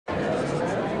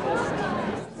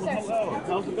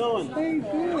How's it going? Hey,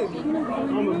 good.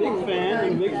 I'm a big fan.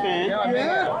 I'm a big fan.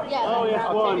 Yeah? Oh,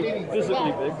 yeah. Well, I'm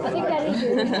physically big. I think that is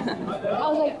yours. I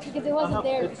was like, because it wasn't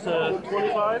there. It's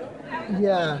 25?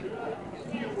 Yeah.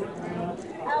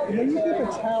 And then you keep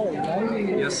a tally,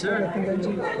 right? Yes, sir. For the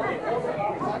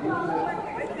convention.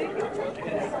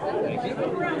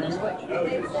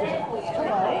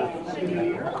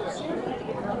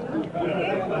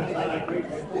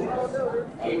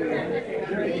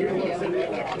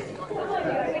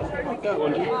 That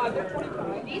one.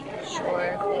 Sure.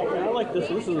 Yeah, I like this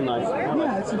one. This is a nice one. I like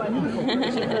Yeah, it's a beautiful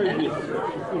It's very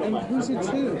beautiful. And who's it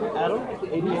to? Adam,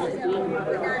 88.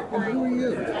 And who are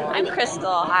you? I'm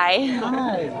Crystal. Hi.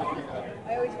 Hi.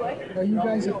 Are you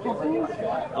guys a couple?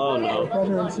 Oh, no.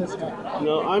 Brother and sister?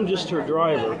 No, I'm just her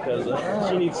driver because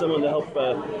she needs someone to help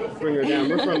bring her down.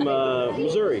 We're from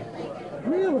Missouri.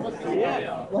 Really?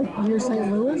 Yeah. Like near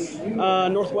St. Louis?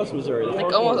 Northwest Missouri. The Like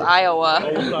far almost corner. Iowa.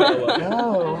 Almost Iowa.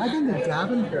 Oh, I've been to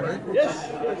Davenport. Yes,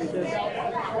 yes,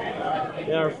 yes.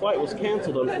 Yeah, our flight was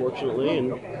canceled, unfortunately, and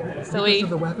So Because we of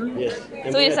the weather? yes.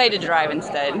 And so we decided to drive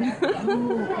instead.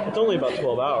 it's only about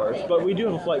 12 hours, but we do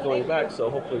have a flight going back, so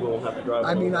hopefully we won't have to drive.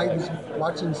 I mean, I back. was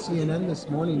watching CNN this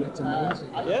morning. It's amazing.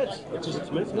 Yeah, it's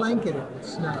amazing. Blanketed with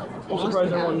snow. I'm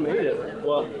surprised everyone made it.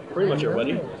 Well, pretty much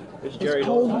everybody. It's Jerry. It's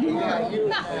cold here.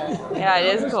 Yeah,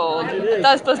 it is cold. I thought it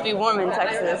was supposed to be warm in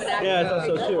Texas. Yeah, I thought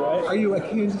so too, Are right? you a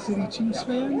Kansas City Chiefs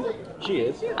fan? She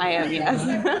is. I am, yes.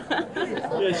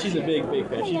 Yeah, she's a big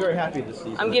fan. She's very happy this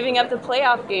season. I'm giving up the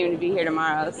playoff game to be here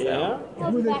tomorrow. So. Yeah?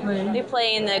 Who are they playing? They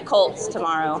play in the Colts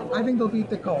tomorrow. I think they'll beat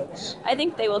the Colts. I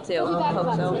think they will too. I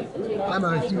hope so. I'm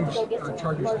a huge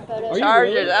Chargers fan. Are you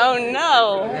Chargers. really? Oh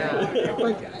no. Yeah.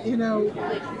 But, you know,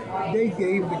 they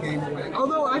gave the game away.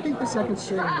 Although I think the second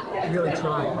string really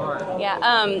tried hard. Yeah.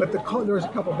 But there was a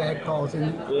couple bad calls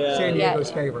in Yeah. San Yeah.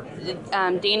 Diego's favor.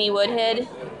 Danny Woodhead,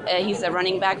 he's a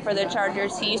running back for the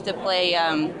Chargers. He used to play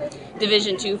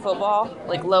Division II football,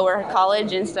 like lower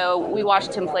college, and so we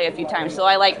watched him play a few times. So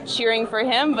I like cheering for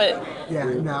him, but Yeah,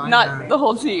 no, not the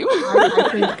whole team.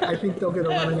 I think they'll get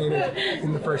eliminated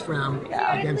in the first round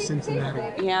against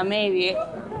Cincinnati. Yeah, maybe.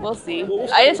 We'll see.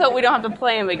 I just hope we don't have to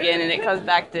play him again, and it comes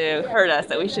back to hurt us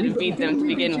that we should have beat them to Didn't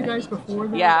we begin beat you with. guys before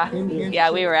that? Yeah, In Kansas yeah,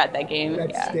 we City? were at that game. That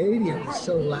Yeah, stadium is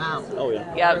so loud. Oh,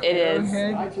 yeah. yep, it is.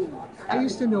 Arrowhead. I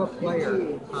used to know a player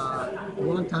a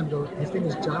long time ago. His name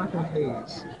was Jonathan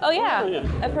Hayes. Oh yeah, Oh, yeah.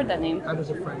 I've heard that name. I was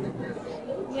a friend of his.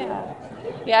 Yeah,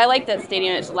 yeah, I like that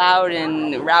stadium. It's loud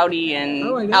and rowdy and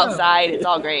Oh, I know. outside. It's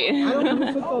all great. I don't have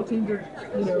a football team to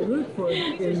root for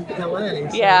in LA.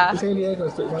 So Yeah. San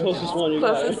Diego's the Closest one you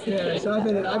got. Closest. Yeah, so I've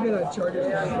been a Chargers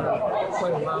fan for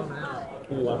quite a while now.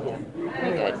 Wow.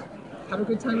 Anyway, Good. have a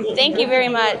good time. Thank you very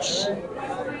much.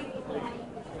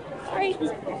 All right.